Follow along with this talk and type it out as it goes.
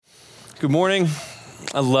Good morning.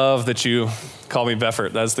 I love that you call me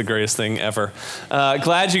Befort. That's the greatest thing ever.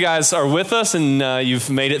 Glad you guys are with us and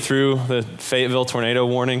you've made it through the Fayetteville tornado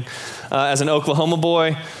warning. As an Oklahoma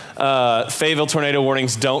boy, Fayetteville tornado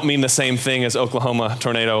warnings don't mean the same thing as Oklahoma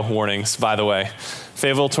tornado warnings, by the way.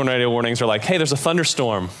 Fayetteville tornado warnings are like, hey, there's a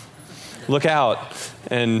thunderstorm. Look out.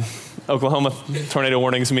 And Oklahoma tornado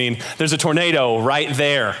warnings mean there's a tornado right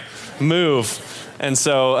there. Move. And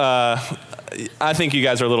so I think you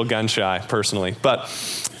guys are a little gun shy, personally. But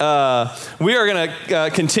we are going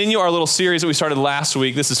to continue our little series that we started last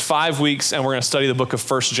week. This is 5 weeks, and we're going to study the book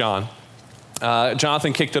of 1 John.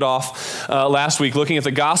 Jonathan kicked it off last week looking at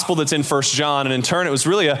the gospel that's in 1 John, and in turn it was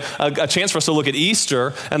really a chance for us to look at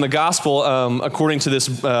Easter and the gospel according to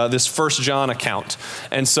this 1 John account.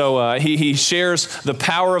 And so he shares the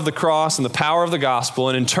power of the cross and the power of the gospel,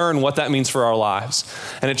 and in turn what that means for our lives.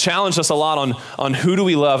 And it challenged us a lot on who do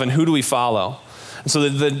we love and who do we follow. And so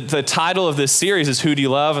the title of this series is Who Do You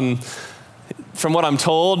Love? And from what I'm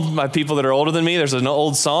told by people that are older than me, there's an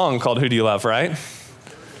old song called Who Do You Love, right?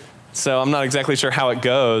 So I'm not exactly sure how it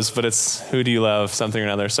goes, but it's Who Do You Love, something or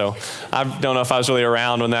another. So I don't know if I was really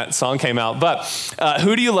around when that song came out. But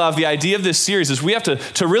Who Do You Love? The idea of this series is we have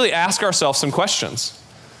to really ask ourselves some questions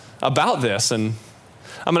about this. And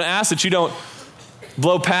I'm going to ask that you don't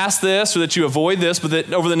blow past this or that you avoid this, but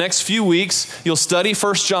that over the next few weeks, you'll study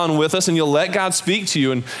 1 John with us and you'll let God speak to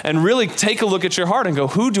you and really take a look at your heart and go,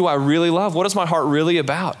 who do I really love? What is my heart really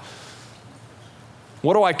about?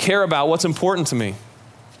 What do I care about? What's important to me?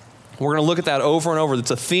 We're going to look at that over and over. It's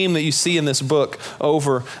a theme that you see in this book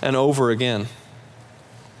over and over again.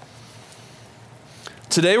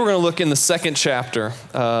 Today we're going to look in the second chapter.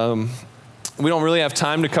 We don't really have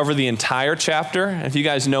time to cover the entire chapter. If you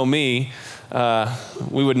guys know me,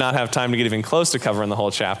 we would not have time to get even close to covering the whole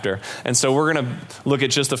chapter. And so we're going to look at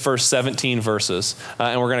just the first 17 verses,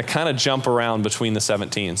 and we're going to kind of jump around between the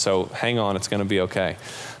 17. So hang on, it's going to be okay.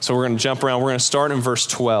 So we're going to jump around. We're going to start in verse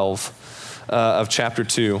 12 of chapter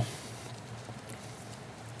 2.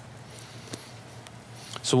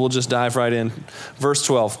 So we'll just dive right in. Verse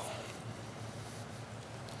 12.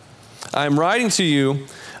 I am writing to you,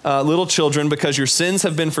 little children, because your sins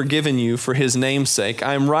have been forgiven you for his name's sake.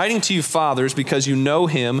 I am writing to you, fathers, because you know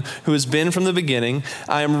him who has been from the beginning.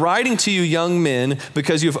 I am writing to you, young men,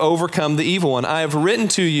 because you have overcome the evil one. I have written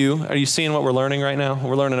to you. Are you seeing what we're learning right now?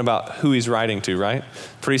 We're learning about who he's writing to, right?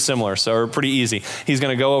 Pretty similar, so pretty easy. He's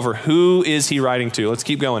going to go over who is he writing to. Let's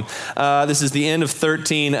keep going. This is the end of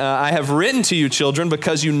 13. I have written to you, children,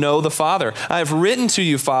 because you know the Father. I have written to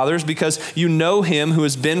you, fathers, because you know him who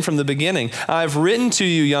has been from the beginning. I have written to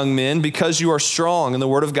you, young men, because you are strong and the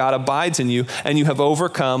word of God abides in you, and you have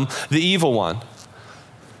overcome the evil one.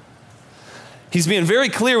 He's being very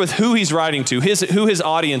clear with who he's writing to, who his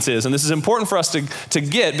audience is. And this is important for us to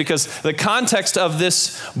get because the context of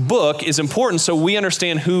this book is important so we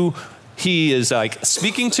understand who he is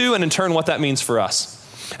speaking to and in turn what that means for us.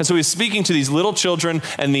 And so he's speaking to these little children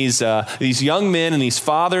and these young men and these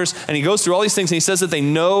fathers, and he goes through all these things and he says that they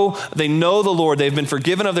know the Lord, they've been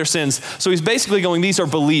forgiven of their sins. So he's basically going, these are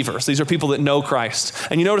believers, these are people that know Christ.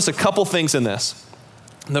 And you notice a couple things in this.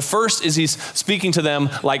 The first is he's speaking to them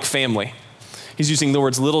like family. He's using the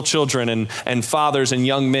words little children and fathers and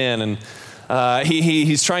young men. And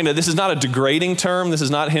he's trying to, this is not a degrading term. This is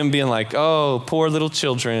not him being like, oh, poor little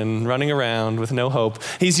children running around with no hope.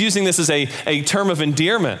 He's using this as a term of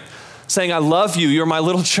endearment, saying, I love you. You're my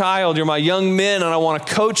little child. You're my young men. And I want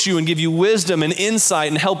to coach you and give you wisdom and insight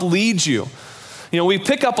and help lead you. You know, we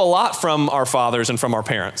pick up a lot from our fathers and from our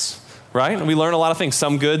parents, right? We learn a lot of things,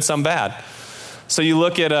 some good, some bad. So you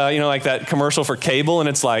look at, like that commercial for cable and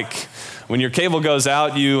it's like, when your cable goes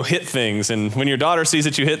out, you hit things. And when your daughter sees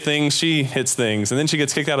that you hit things, she hits things. And then she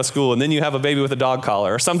gets kicked out of school. And then you have a baby with a dog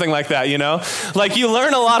collar or something like that, you know? Like you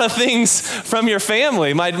learn a lot of things from your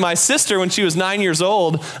family. My sister, when she was 9 years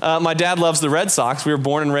old, my dad loves the Red Sox. We were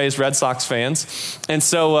born and raised Red Sox fans. And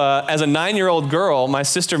so as a 9-year-old girl, my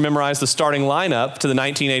sister memorized the starting lineup to the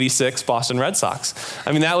 1986 Boston Red Sox.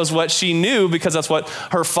 I mean, that was what she knew because that's what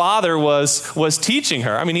her father was teaching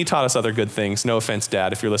her. I mean, he taught us other good things. No offense,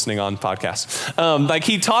 Dad, if you're listening on podcast.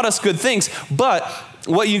 He taught us good things, but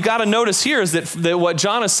what you got to notice here is that what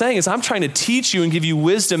John is saying is I'm trying to teach you and give you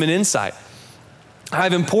wisdom and insight. I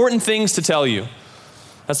have important things to tell you.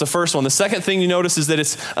 That's the first one. The second thing you notice is that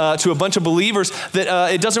it's to a bunch of believers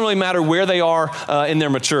that it doesn't really matter where they are in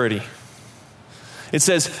their maturity. It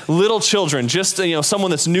says little children, just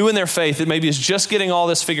someone that's new in their faith that maybe is just getting all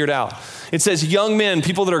this figured out. It says young men,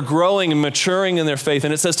 people that are growing and maturing in their faith.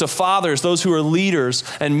 And it says to fathers, those who are leaders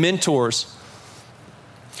and mentors.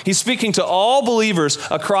 He's speaking to all believers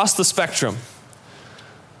across the spectrum.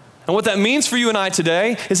 And what that means for you and I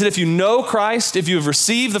today is that if you know Christ, if you have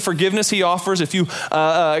received the forgiveness he offers, if you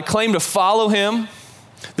claim to follow him,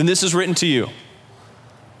 then this is written to you.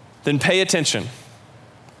 Then pay attention.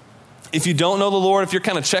 If you don't know the Lord, if you're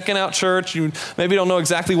kind of checking out church, you maybe don't know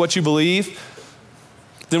exactly what you believe,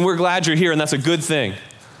 then we're glad you're here, and that's a good thing.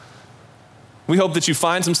 We hope that you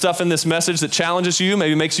find some stuff in this message that challenges you,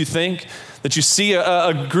 maybe makes you think, that you see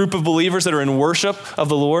a group of believers that are in worship of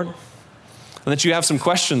the Lord, and that you have some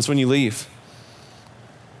questions when you leave.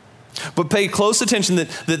 But pay close attention that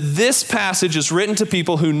this passage is written to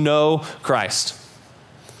people who know Christ.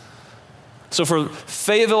 So for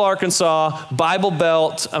Fayetteville, Arkansas, Bible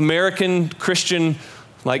Belt, American Christian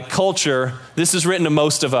culture, this is written to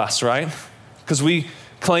most of us, right? Because we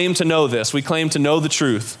claim to know this. We claim to know the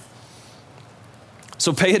truth.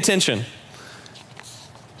 So pay attention.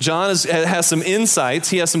 John has some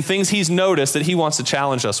insights. He has some things he's noticed that he wants to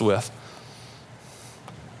challenge us with.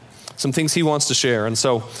 Some things he wants to share. And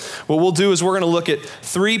so what we'll do is we're going to look at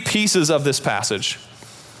 3 pieces of this passage.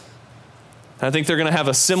 I think they're going to have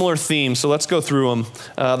a similar theme, so let's go through them.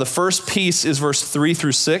 The first piece is verse 3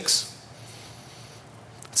 through 6.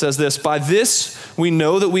 It says this, "By this we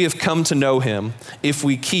know that we have come to know him, if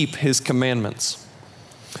we keep his commandments.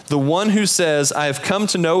 The one who says, 'I have come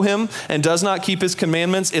to know him,' and does not keep his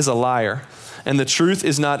commandments is a liar, and the truth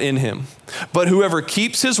is not in him. But whoever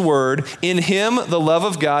keeps his word, in him the love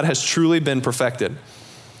of God has truly been perfected.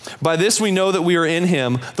 By this we know that we are in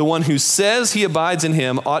him. The one who says he abides in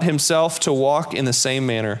him ought himself to walk in the same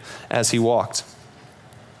manner as he walked."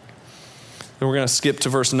 Then we're going to skip to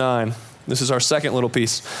verse 9. This is our second little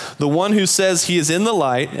piece. "The one who says he is in the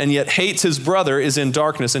light and yet hates his brother is in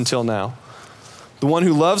darkness until now. The one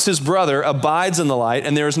who loves his brother abides in the light,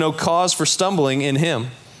 and there is no cause for stumbling in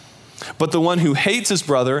him. But the one who hates his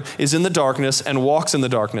brother is in the darkness and walks in the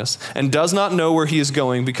darkness and does not know where he is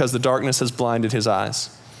going because the darkness has blinded his eyes."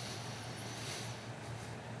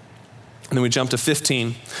 And then we jump to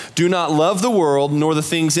 15. "Do not love the world nor the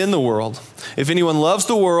things in the world. If anyone loves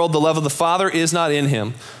the world, the love of the Father is not in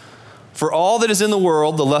him. For all that is in the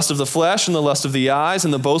world, the lust of the flesh and the lust of the eyes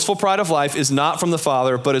and the boastful pride of life is not from the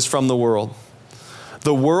Father, but is from the world.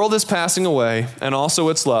 The world is passing away and also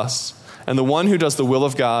its lusts, and the one who does the will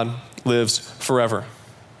of God lives forever."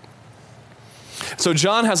 So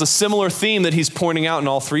John has a similar theme that he's pointing out in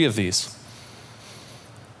all 3 of these.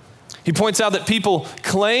 He points out that people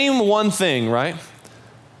claim one thing, right?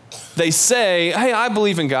 They say, "Hey, I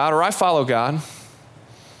believe in God," or "I follow God,"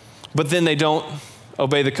 but then they don't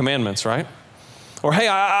obey the commandments, right? Or, "Hey,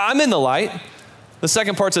 I'm in the light." The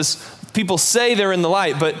second part says, people say they're in the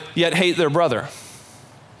light, but yet hate their brother.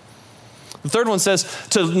 The third one says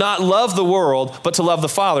to not love the world, but to love the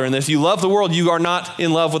Father. And if you love the world, you are not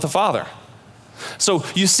in love with the Father. So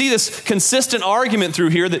you see this consistent argument through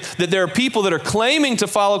here that there are people that are claiming to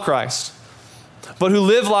follow Christ, but who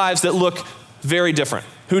live lives that look very different,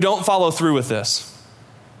 who don't follow through with this.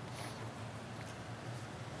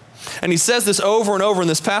 And he says this over and over in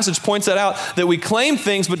this passage, points that out, that we claim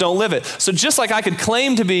things but don't live it. So just like I could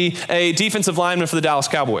claim to be a defensive lineman for the Dallas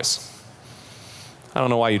Cowboys. I don't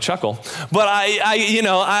know why you chuckle, but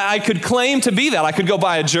I could claim to be that. I could go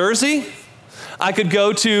buy a jersey. I could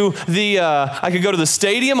go to the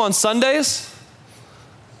stadium on Sundays,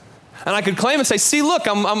 and I could claim and say, "See, look,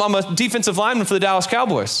 I'm a defensive lineman for the Dallas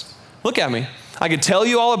Cowboys. Look at me." I could tell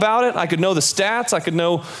you all about it. I could know the stats. I could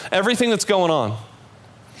know everything that's going on.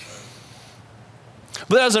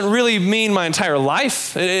 But that doesn't really mean my entire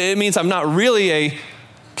life. It means I'm not really a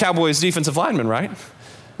Cowboys defensive lineman, right?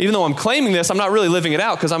 Even though I'm claiming this, I'm not really living it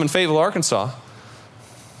out because I'm in Fayetteville, Arkansas.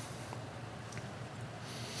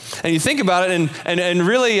 And you think about it, and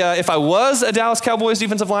really, if I was a Dallas Cowboys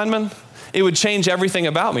defensive lineman, it would change everything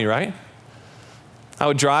about me, right? I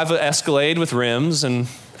would drive an Escalade with rims, and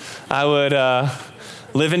I would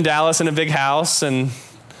live in Dallas in a big house, and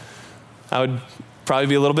I would probably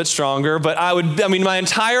be a little bit stronger, but my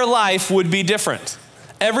entire life would be different.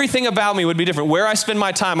 Everything about me would be different. Where I spend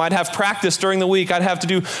my time, I'd have practice during the week. I'd have to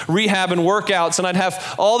do rehab and workouts, and I'd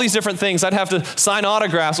have all these different things. I'd have to sign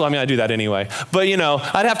autographs. Well, I do that anyway. But,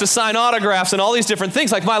 I'd have to sign autographs and all these different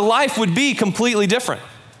things. Like, my life would be completely different.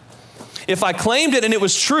 If I claimed it and it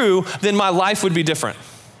was true, then my life would be different.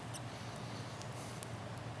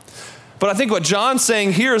 But I think what John's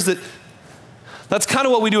saying here is that that's kind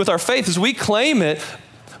of what we do with our faith, is we claim it,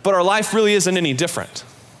 but our life really isn't any different.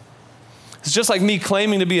 It's just like me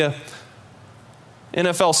claiming to be a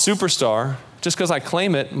NFL superstar. Just because I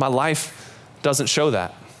claim it, my life doesn't show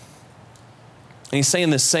that. And he's saying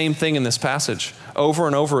the same thing in this passage over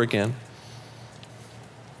and over again.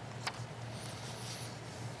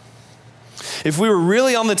 If we were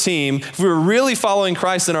really on the team, if we were really following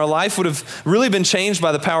Christ, then our life would have really been changed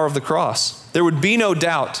by the power of the cross. There would be no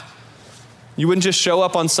doubt. You wouldn't just show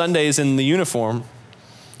up on Sundays in the uniform,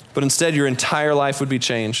 but instead your entire life would be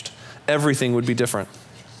changed. Everything would be different.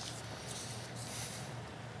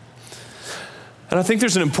 And I think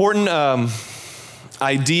there's an important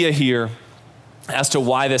idea here as to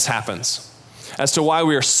why this happens, as to why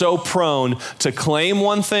we are so prone to claim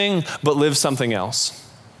one thing but live something else.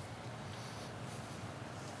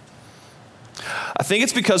 I think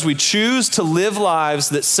it's because we choose to live lives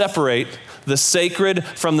that separate the sacred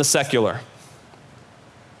from the secular.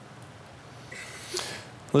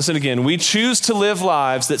 Listen again. We choose to live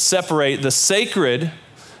lives that separate the sacred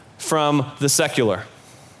from the secular.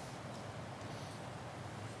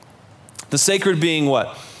 The sacred being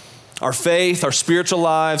what? Our faith, our spiritual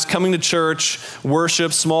lives, coming to church,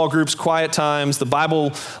 worship, small groups, quiet times, the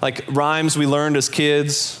Bible, like rhymes we learned as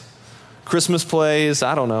kids, Christmas plays,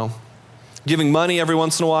 I don't know. Giving money every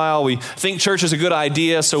once in a while. We think church is a good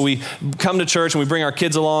idea, so we come to church and we bring our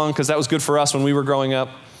kids along because that was good for us when we were growing up,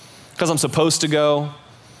 because I'm supposed to go.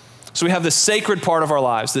 So we have this sacred part of our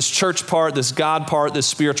lives, this church part, this God part, this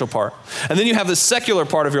spiritual part. And then you have this secular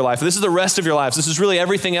part of your life. This is the rest of your lives. This is really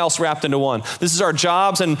everything else wrapped into one. This is our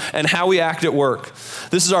jobs and how we act at work.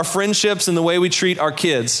 This is our friendships and the way we treat our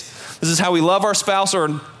kids. This is how we love our spouse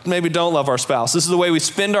or maybe don't love our spouse. This is the way we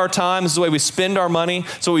spend our time. This is the way we spend our money.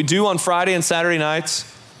 It's what we do on Friday and Saturday nights.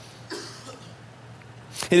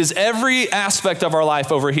 It is every aspect of our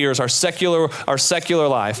life over here is our secular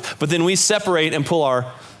life. But then we separate and pull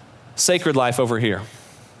our sacred life over here.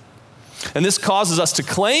 And this causes us to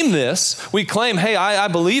claim this. We claim, hey, I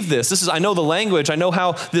believe this. I know the language. I know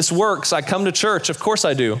how this works. I come to church. Of course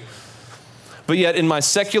I do. But yet in my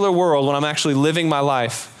secular world, when I'm actually living my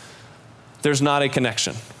life, there's not a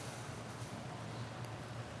connection.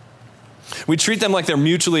 We treat them like they're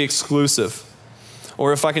mutually exclusive.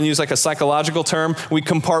 Or if I can use like a psychological term, we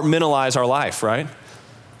compartmentalize our life, right?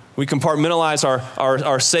 We compartmentalize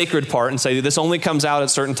our sacred part and say this only comes out at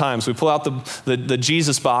certain times. We pull out the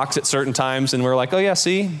Jesus box at certain times and we're like, oh yeah,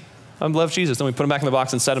 see, I love Jesus. Then we put him back in the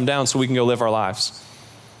box and set him down so we can go live our lives.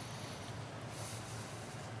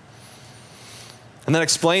 And that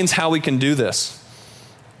explains how we can do this.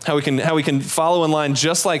 How we can follow in line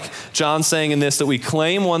just like John's saying in this, that we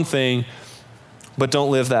claim one thing but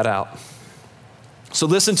don't live that out. So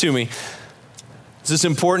listen to me. This is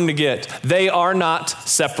important to get. They are not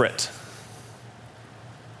separate.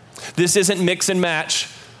 This isn't mix and match.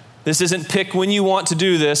 This isn't pick when you want to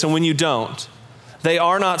do this and when you don't. They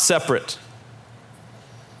are not separate.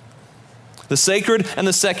 The sacred and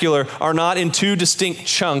the secular are not in two distinct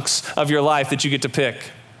chunks of your life that you get to pick.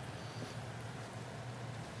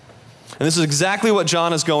 And this is exactly what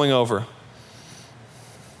John is going over.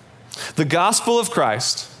 The gospel of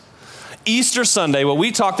Christ, Easter Sunday, what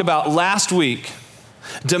we talked about last week,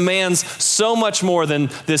 demands so much more than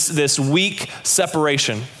this weak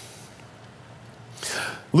separation.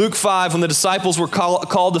 Luke 5, when the disciples were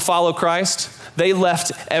called to follow Christ, they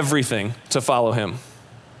left everything to follow him.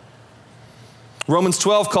 Romans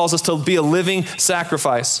 12 calls us to be a living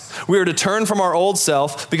sacrifice. We are to turn from our old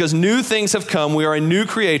self because new things have come. We are a new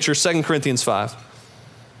creature, 2 Corinthians 5.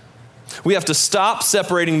 We have to stop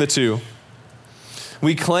separating the two.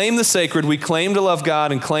 We claim the sacred, we claim to love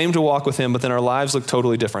God and claim to walk with him, but then our lives look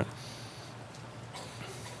totally different.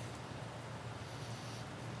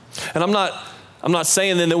 And I'm not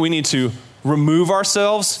saying then that we need to remove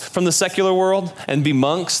ourselves from the secular world and be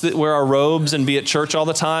monks that wear our robes and be at church all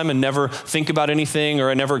the time and never think about anything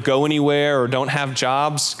or never go anywhere or don't have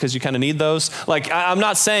jobs because you kind of need those. Like, I'm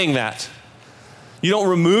not saying that. You don't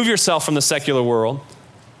remove yourself from the secular world.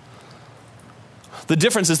 The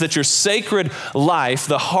difference is that your sacred life,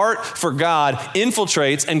 the heart for God,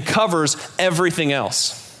 infiltrates and covers everything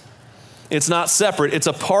else. It's not separate. It's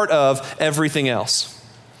a part of everything else.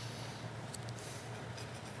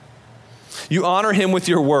 You honor him with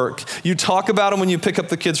your work. You talk about him when you pick up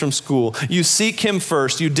the kids from school. You seek him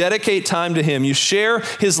first. You dedicate time to him. You share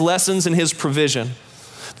his lessons and his provision.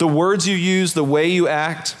 The words you use, the way you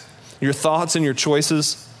act, your thoughts and your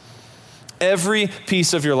choices, every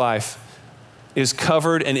piece of your life is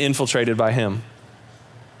covered and infiltrated by him.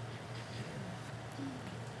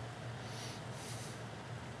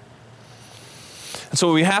 And so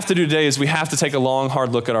what we have to do today is we have to take a long,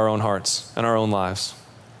 hard look at our own hearts and our own lives.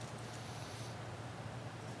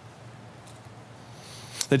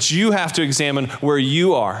 That you have to examine where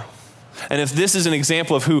you are. And if this is an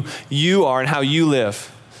example of who you are and how you live,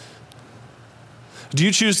 do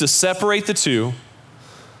you choose to separate the two,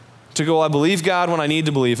 to go, I believe God when I need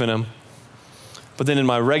to believe in him, But then in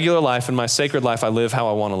my regular life, in my sacred life, I live how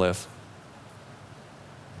I want to live.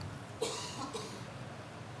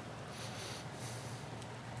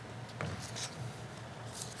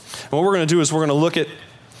 And what we're going to do is we're going to look at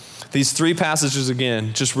these three passages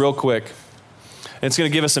again, just real quick. And it's going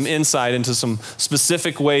to give us some insight into some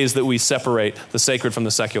specific ways that we separate the sacred from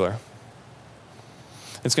the secular.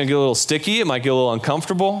 It's going to get a little sticky. It might get a little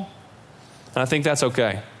uncomfortable. And I think that's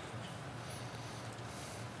okay.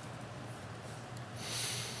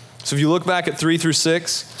 So if you look back at 3 through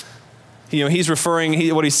 6, he's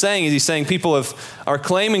referring, what he's saying is he's saying people are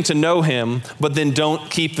claiming to know him, but then don't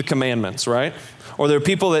keep the commandments, right? Or there are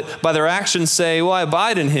people that by their actions say, well, I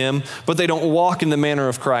abide in him, but they don't walk in the manner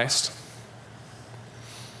of Christ.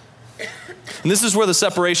 And this is where the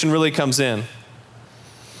separation really comes in.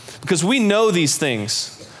 Because we know these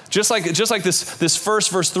things. Just like this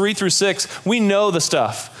first verse 3 through 6, we know the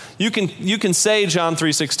stuff. You can say John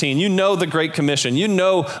 3:16. You know the Great Commission. You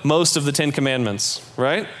know most of the 10 Commandments,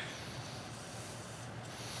 right?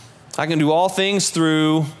 I can do all things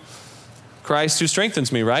through Christ who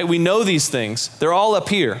strengthens me, right? We know these things. They're all up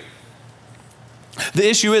here. The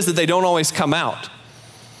issue is that they don't always come out.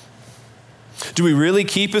 Do we really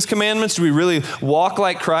keep his commandments? Do we really walk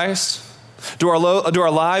like Christ? Do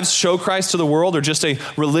our lives show Christ to the world, or just a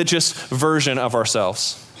religious version of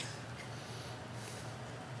ourselves?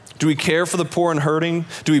 Do we care for the poor and hurting?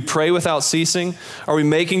 Do we pray without ceasing? Are we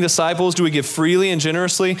making disciples? Do we give freely and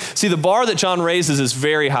generously? See, the bar that John raises is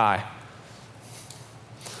very high.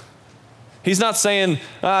 He's not saying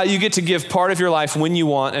you get to give part of your life when you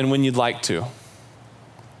want and when you'd like to.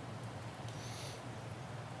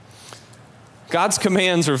 God's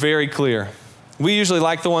commands are very clear. We usually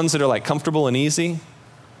like the ones that are like comfortable and easy.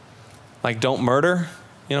 Like don't murder.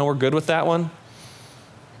 We're good with that one.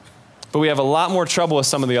 But we have a lot more trouble with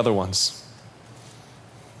some of the other ones.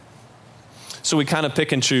 So we kind of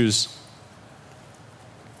pick and choose.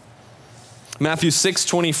 Matthew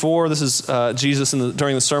 6:24, this is Jesus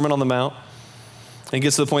during the Sermon on the Mount. And he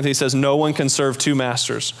gets to the point that he says, no one can serve two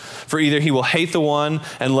masters. For either he will hate the one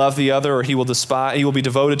and love the other, or he will be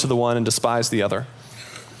devoted to the one and despise the other.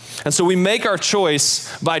 And so we make our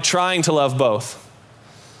choice by trying to love both.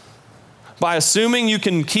 By assuming you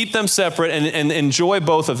can keep them separate and enjoy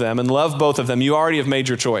both of them and love both of them, you already have made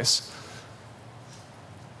your choice.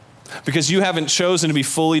 Because you haven't chosen to be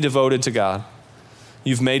fully devoted to God.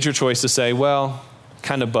 You've made your choice to say, well,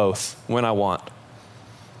 kind of both, when I want.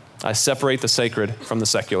 I separate the sacred from the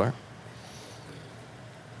secular.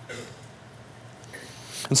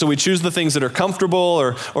 And so we choose the things that are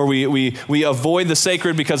comfortable, or we avoid the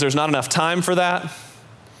sacred because there's not enough time for that.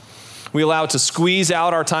 We allow it to squeeze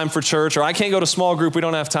out our time for church, or I can't go to small group, we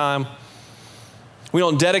don't have time. We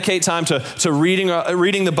don't dedicate time to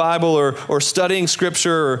reading the Bible or studying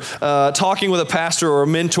Scripture or talking with a pastor or a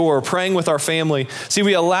mentor or praying with our family. See,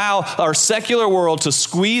 we allow our secular world to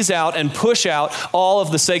squeeze out and push out all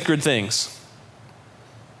of the sacred things.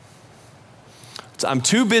 I'm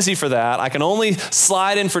too busy for that. I can only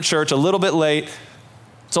slide in for church a little bit late.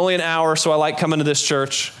 It's only an hour, so I like coming to this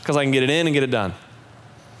church because I can get it in and get it done.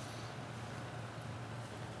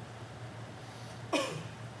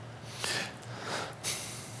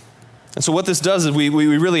 And so what this does is we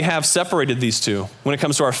really have separated these two when it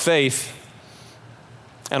comes to our faith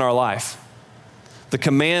and our life. The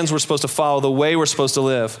commands we're supposed to follow, the way we're supposed to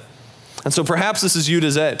live. And so perhaps this is you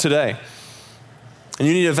today. And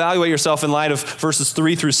you need to evaluate yourself in light of verses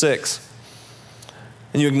 3 through 6.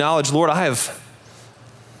 And you acknowledge, Lord, I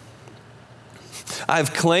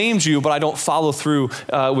have claimed you, but I don't follow through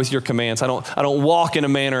with your commands. I don't walk in a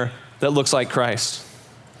manner that looks like Christ.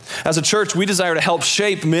 As a church, we desire to help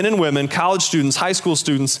shape men and women, college students, high school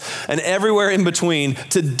students, and everywhere in between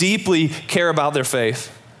to deeply care about their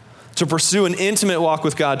faith, to pursue an intimate walk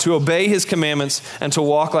with God, to obey his commandments, and to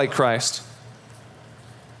walk like Christ.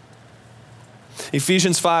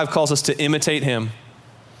 Ephesians 5 calls us to imitate him.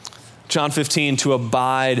 John 15, to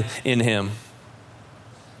abide in him.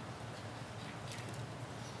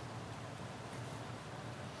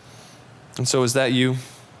 And so is that you?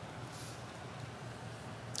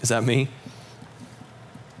 Is that me?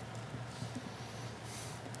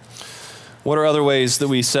 What are other ways that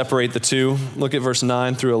we separate the two? Look at verse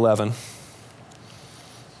 9 through 11.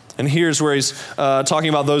 And here's where he's talking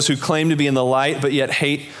about those who claim to be in the light but yet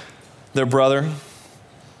hate their brother.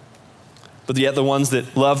 But yet the ones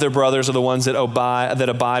that love their brothers are the ones that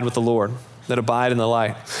abide with the Lord, that abide in the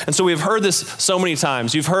light. And so we've heard this so many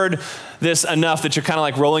times. You've heard this enough that you're kind of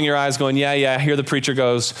like rolling your eyes going, yeah, here the preacher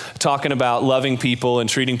goes talking about loving people and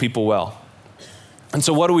treating people well. And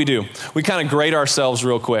so what do? We kind of grade ourselves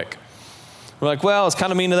real quick. We're like, well, it's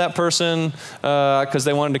kind of mean to that person because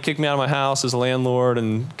they wanted to kick me out of my house as a landlord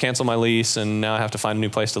and cancel my lease, and now I have to find a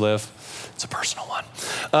new place to live. It's a personal one.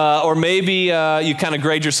 Or maybe you kind of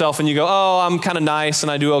grade yourself and you go, oh, I'm kind of nice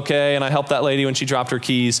and I do okay, and I helped that lady when she dropped her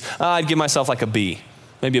keys. I'd give myself like a B,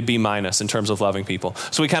 maybe a B- in terms of loving people.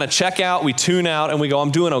 So we kind of check out, we tune out, and we go,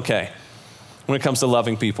 I'm doing okay when it comes to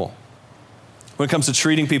loving people. When it comes to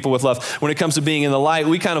treating people with love, when it comes to being in the light,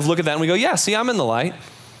 we kind of look at that and we go, yeah, see, I'm in the light.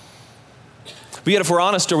 But yet if we're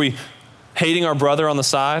honest, are we hating our brother on the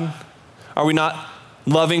side? Are we not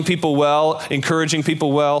loving people well, encouraging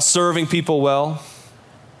people well, serving people well?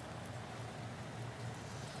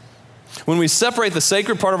 When we separate the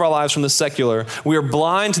sacred part of our lives from the secular, we are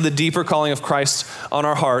blind to the deeper calling of Christ on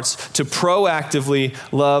our hearts to proactively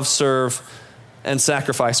love, serve, and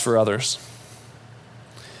sacrifice for others.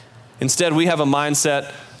 Instead, we have a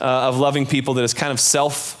mindset of loving people that is kind of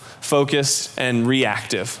self-focused and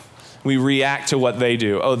reactive. We react to what they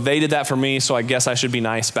do. Oh, they did that for me, so I guess I should be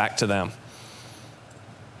nice back to them.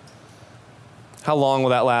 How long will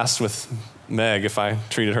that last with Meg if I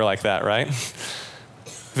treated her like that, right?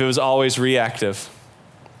 If it was always reactive.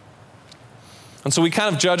 And so we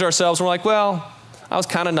kind of judge ourselves and we're like, well, I was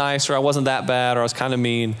kind of nice, or I wasn't that bad, or I was kind of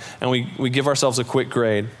mean, and we give ourselves a quick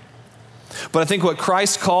grade. But I think what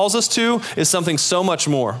Christ calls us to is something so much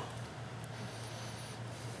more.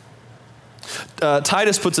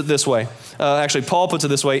 Titus puts it this way. Actually, Paul puts it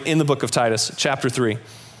this way in the book of Titus, chapter 3.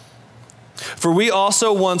 For we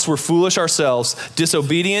also once were foolish ourselves,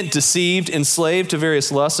 disobedient, deceived, enslaved to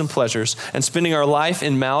various lusts and pleasures, and spending our life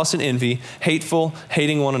in malice and envy, hateful,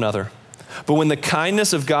 hating one another. But when the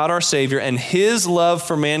kindness of God our Savior and his love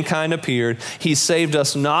for mankind appeared, he saved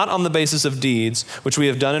us not on the basis of deeds, which we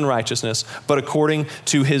have done in righteousness, but according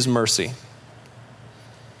to his mercy.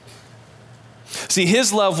 See,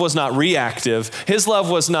 his love was not reactive. His love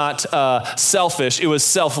was not selfish. It was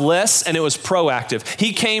selfless and it was proactive.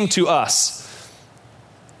 He came to us.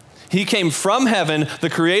 He came from heaven, the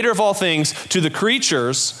creator of all things, to the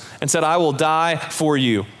creatures and said, I will die for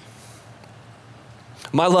you.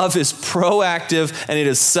 My love is proactive and it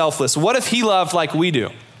is selfless. What if he loved like we do?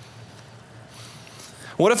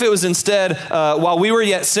 What if it was instead, while we were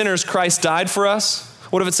yet sinners, Christ died for us?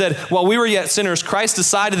 What if it said, while we were yet sinners, Christ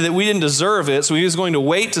decided that we didn't deserve it, so he was going to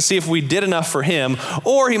wait to see if we did enough for him,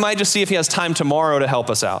 or he might just see if he has time tomorrow to help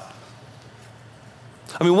us out.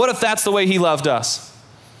 I mean, what if that's the way he loved us?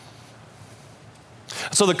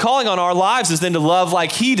 So the calling on our lives is then to love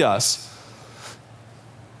like he does.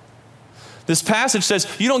 This passage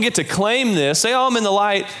says you don't get to claim this, say, oh, I'm in the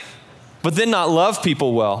light, but then not love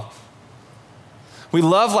people well. We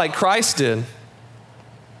love like Christ did.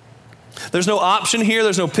 There's no option here.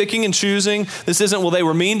 There's no picking and choosing. This isn't, well, they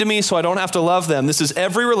were mean to me, so I don't have to love them. This is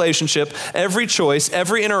every relationship, every choice,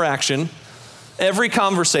 every interaction, every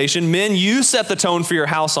conversation. Men, you set the tone for your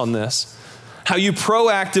house on this. How you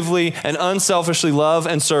proactively and unselfishly love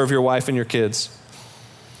and serve your wife and your kids.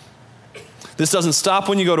 This doesn't stop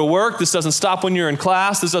when you go to work. This doesn't stop when you're in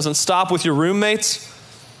class. This doesn't stop with your roommates.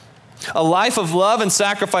 A life of love and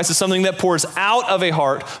sacrifice is something that pours out of a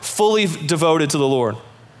heart fully devoted to the Lord.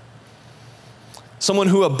 Someone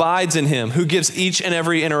who abides in him, who gives each and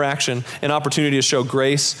every interaction an opportunity to show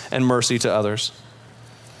grace and mercy to others.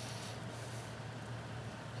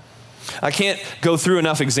 I can't go through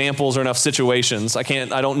enough examples or enough situations. I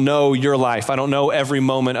don't know your life. I don't know every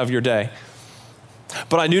moment of your day.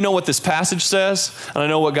 But I do know what this passage says, and I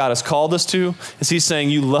know what God has called us to, is he's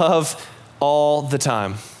saying you love all the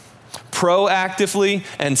time, proactively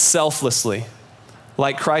and selflessly,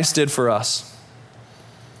 like Christ did for us.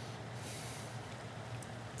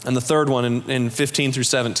 And the third one in 15 through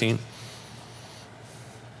 17.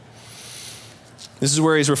 This is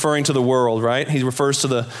where he's referring to the world, right? He refers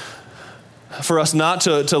to for us not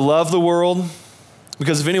to love the world,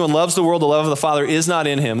 because if anyone loves the world, the love of the Father is not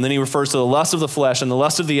in him. And then he refers to the lust of the flesh and the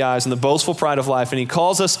lust of the eyes and the boastful pride of life. And he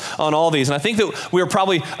calls us on all these. And I think that we are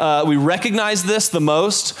probably, we recognize this the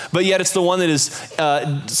most, but yet it's the one that is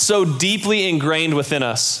so deeply ingrained within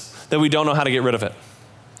us that we don't know how to get rid of it.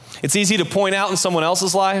 It's easy to point out in someone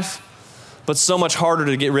else's life, but so much harder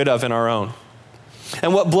to get rid of in our own.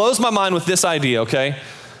 And what blows my mind with this idea, okay,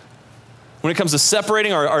 when it comes to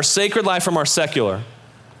separating our sacred life from our secular,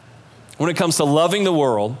 when it comes to loving the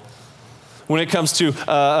world, when it comes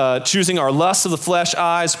to choosing our lusts of the flesh,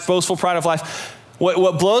 eyes, boastful pride of life,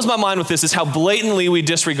 what blows my mind with this is how blatantly we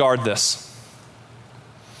disregard this.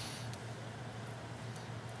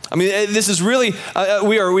 I mean, this is really,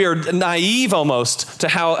 we are naive almost to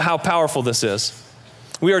how powerful this is.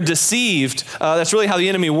 We are deceived. That's really how the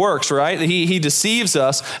enemy works, right? He deceives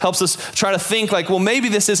us, helps us try to think like, well, maybe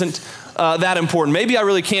this isn't that important. Maybe I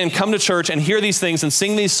really can come to church and hear these things and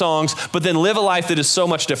sing these songs, but then live a life that is so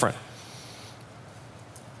much different.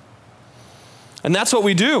 And that's what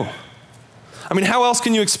we do. I mean, how else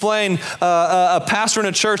can you explain a pastor in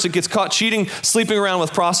a church that gets caught cheating, sleeping around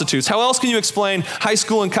with prostitutes? How else can you explain high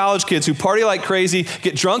school and college kids who party like crazy,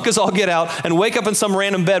 get drunk as all get out, and wake up in some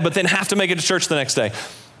random bed, but then have to make it to church the next day?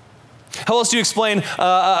 How else do you explain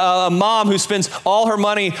a mom who spends all her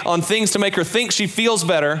money on things to make her think she feels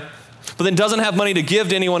better, but then doesn't have money to give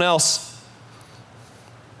to anyone else?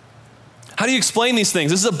 How do you explain these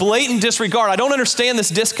things? This is a blatant disregard. I don't understand this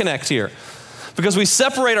disconnect here. Because we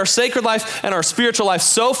separate our sacred life and our spiritual life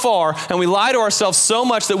so far, and we lie to ourselves so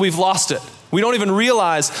much that we've lost it. We don't even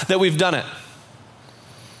realize that we've done it.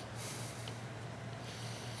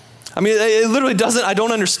 I mean, it literally doesn't, I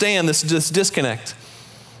don't understand this disconnect.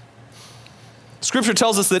 Scripture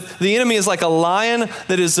tells us that the enemy is like a lion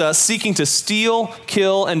that is seeking to steal,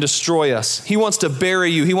 kill, and destroy us. He wants to bury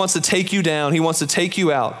you. He wants to take you down. He wants to take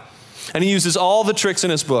you out. And he uses all the tricks in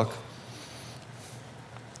his book.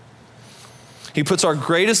 He puts our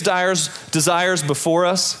greatest desires before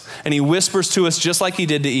us, and he whispers to us just like he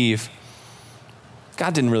did to Eve.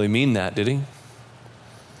 God didn't really mean that, did he?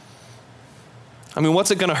 I mean, what's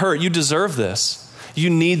it going to hurt? You deserve this. You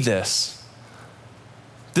need this.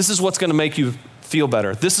 This is what's going to make you feel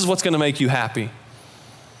better. This is what's going to make you happy.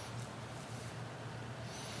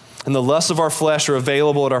 And the lusts of our flesh are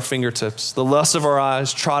available at our fingertips. The lusts of our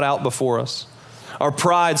eyes trot out before us. Our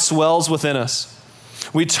pride swells within us.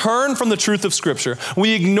 We turn from the truth of Scripture.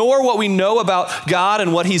 We ignore what we know about God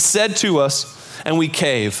and what He's said to us, and we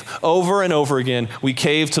cave over and over again. We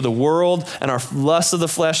cave to the world and our lust of the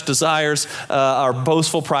flesh desires, our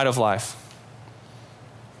boastful pride of life.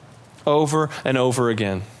 Over and over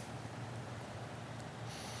again.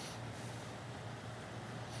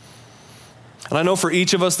 And I know for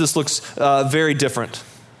each of us this looks very different.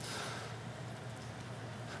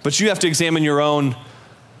 But you have to examine your own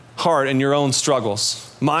heart and your own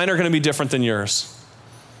struggles. Mine are going to be different than yours.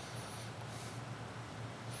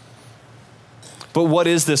 But what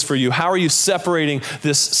is this for you? How are you separating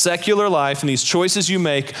this secular life and these choices you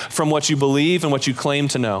make from what you believe and what you claim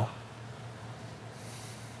to know?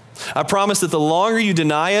 I promise that the longer you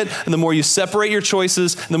deny it and the more you separate your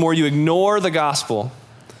choices and the more you ignore the gospel,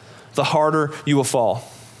 the harder you will fall.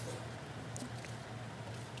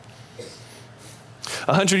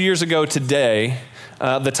 100 years ago today,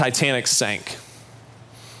 the Titanic sank.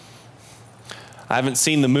 I haven't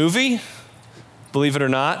seen the movie, believe it or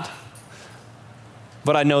not,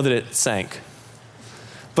 but I know that it sank.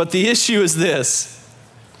 But the issue is this.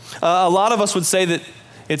 A lot of us would say that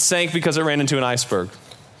it sank because it ran into an iceberg.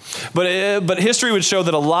 But history would show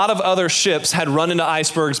that a lot of other ships had run into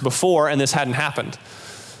icebergs before and this hadn't happened.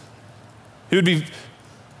 It would be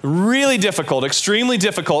really difficult, extremely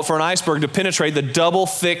difficult for an iceberg to penetrate the double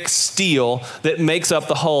thick steel that makes up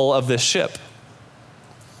the hull of this ship. It'd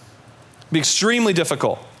be extremely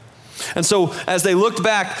difficult. And so as they looked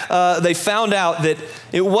back, they found out that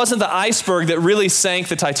it wasn't the iceberg that really sank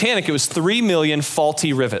the Titanic. It was 3 million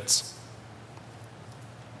faulty rivets.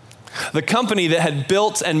 The company that had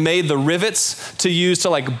built and made the rivets to use to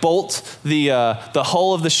like bolt the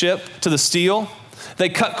hull of the ship to the steel, they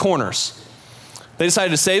cut corners. They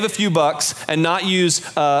decided to save a few bucks and not use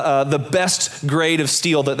the best grade of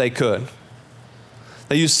steel that they could.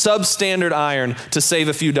 They used substandard iron to save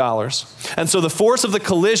a few dollars. And so the force of the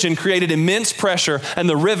collision created immense pressure, and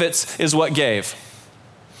the rivets is what gave.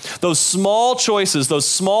 Those small choices, those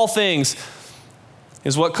small things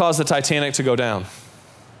is what caused the Titanic to go down.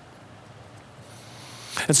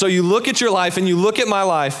 And so you look at your life and you look at my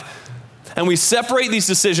life, and we separate these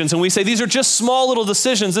decisions and we say, these are just small little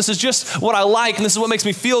decisions. This is just what I like and this is what makes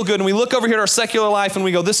me feel good. And we look over here at our secular life and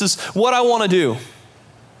we go, this is what I want to do.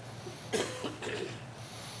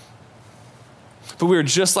 But we are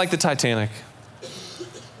just like the Titanic.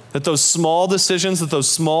 That those small decisions, that those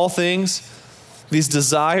small things, these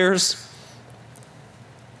desires,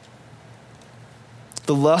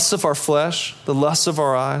 the lusts of our flesh, the lusts of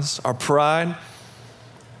our eyes, our pride,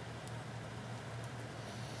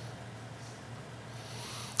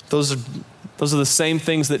 Those are the same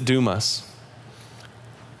things that doom us.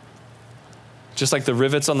 Just like the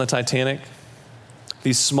rivets on the Titanic,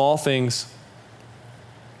 these small things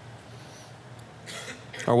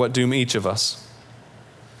are what doom each of us.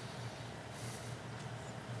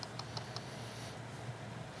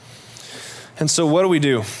 And so what do we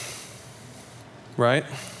do? Right? I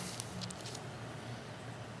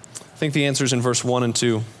think the answer is in verse 1 and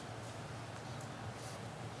 2.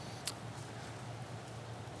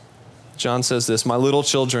 John says this, "My little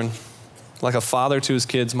children, like a father to his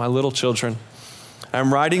kids, my little children,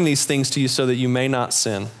 I'm writing these things to you so that you may not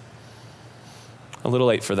sin. A little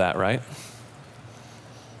late for that, right?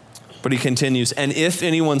 But he continues, and if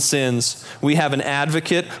anyone sins, we have an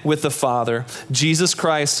advocate with the Father, Jesus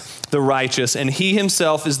Christ the righteous, and he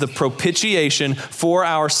himself is the propitiation for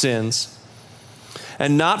our sins.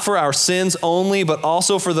 And not for our sins only, but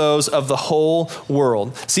also for those of the whole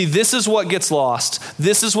world. See, this is what gets lost.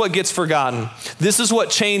 This is what gets forgotten. This is what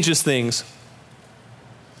changes things.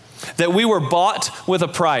 That we were bought with a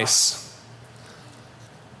price.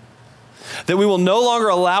 That we will no longer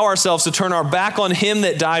allow ourselves to turn our back on him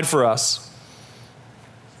that died for us.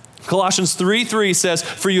 Colossians 3:3 says,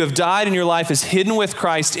 for you have died and your life is hidden with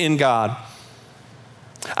Christ in God.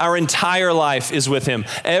 Our entire life is with him.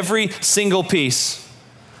 Every single piece.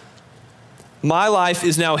 My life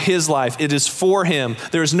is now his life. It is for him.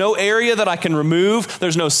 There is no area that I can remove.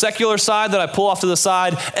 There's no secular side that I pull off to the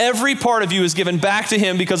side. Every part of you is given back to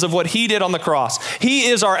him because of what he did on the cross. He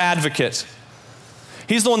is our advocate.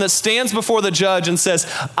 He's the one that stands before the judge and says,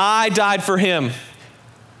 I died for him.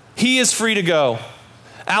 He is free to go.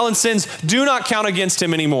 Alan's sins do not count against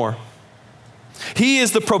him anymore. He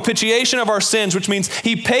is the propitiation of our sins, which means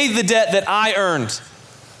he paid the debt that I earned.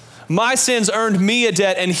 My sins earned me a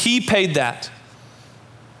debt, and he paid that.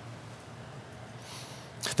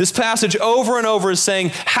 This passage over and over is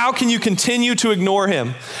saying, how can you continue to ignore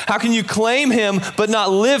him? How can you claim him but not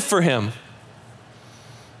live for him?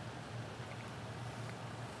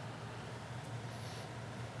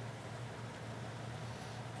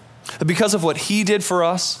 Because of what he did for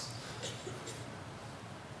us,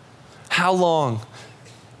 how long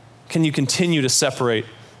can you continue to separate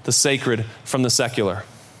the sacred from the secular?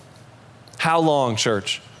 How long,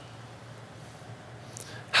 church?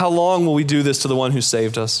 How long will we do this to the one who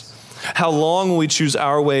saved us? How long will we choose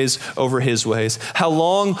our ways over his ways? How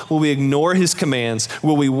long will we ignore his commands?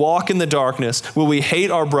 Will we walk in the darkness? Will we hate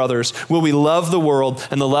our brothers? Will we love the world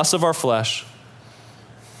and the lusts of our flesh?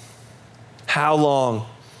 How long?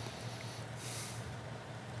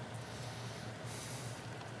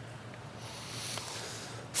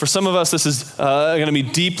 For some of us, this is going to be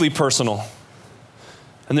deeply personal.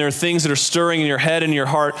 And there are things that are stirring in your head and your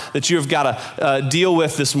heart that you have got to deal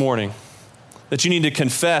with this morning, that you need to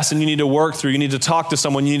confess and you need to work through. You need to talk to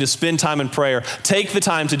someone. You need to spend time in prayer. Take the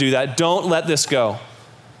time to do that. Don't let this go.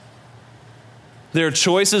 There are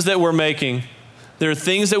choices that we're making. There are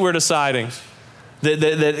things that we're deciding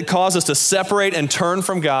that cause us to separate and turn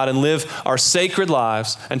from God and live our sacred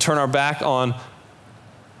lives and turn our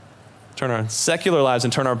secular lives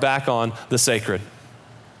and turn our back on the sacred.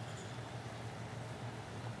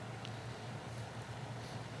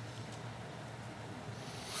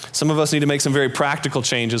 Some of us need to make some very practical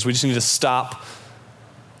changes. We just need to stop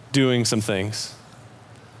doing some things.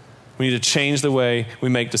 We need to change the way we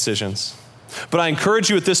make decisions. But I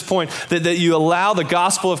encourage you at this point that you allow the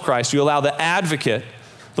gospel of Christ, you allow the advocate,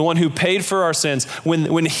 the one who paid for our sins,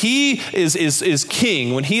 when he is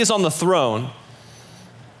king, when he is on the throne,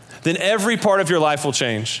 then every part of your life will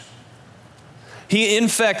change. He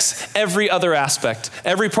infects every other aspect,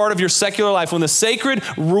 every part of your secular life. When the sacred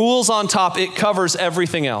rules on top, it covers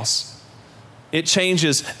everything else. It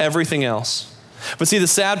changes everything else. But see, the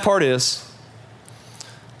sad part is,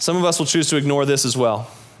 some of us will choose to ignore this as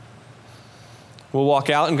well. We'll walk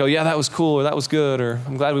out and go, yeah, that was cool, or that was good, or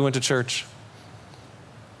I'm glad we went to church.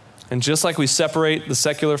 And just like we separate the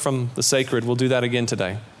secular from the sacred, we'll do that again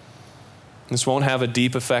today. This won't have a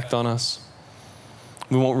deep effect on us.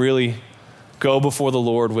 We won't really go before the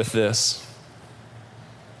Lord with this.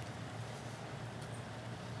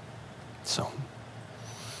 So,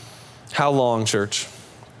 how long, church,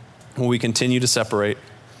 will we continue to separate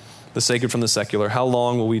the sacred from the secular? How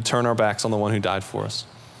long will we turn our backs on the one who died for us?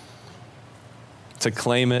 To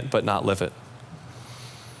claim it but not live it.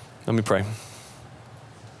 Let me pray.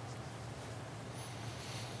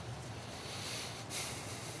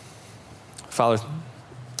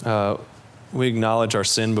 Father, we acknowledge our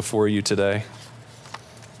sin before you today.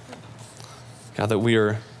 God, that we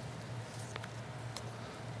are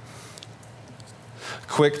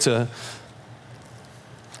quick to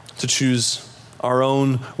choose our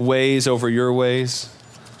own ways over your ways.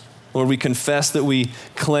 Lord, we confess that we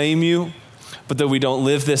claim you, but that we don't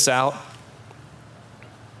live this out.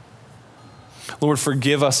 Lord,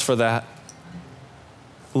 forgive us for that.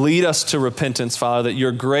 Lead us to repentance, Father, that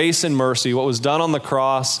your grace and mercy, what was done on the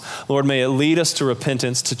cross, Lord, may it lead us to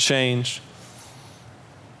repentance, to change,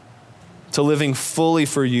 to living fully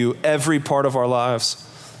for you every part of our lives.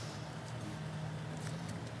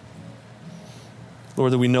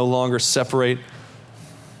 Lord, that we no longer separate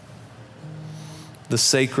the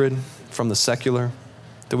sacred from the secular,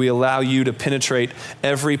 that we allow you to penetrate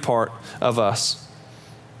every part of us,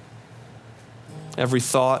 every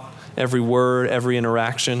thought, every word, every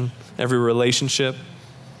interaction, every relationship.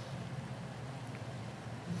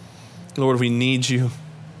 Lord, we need you.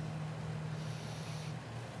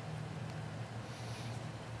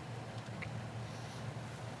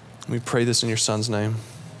 We pray this in your Son's name.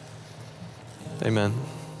 Amen.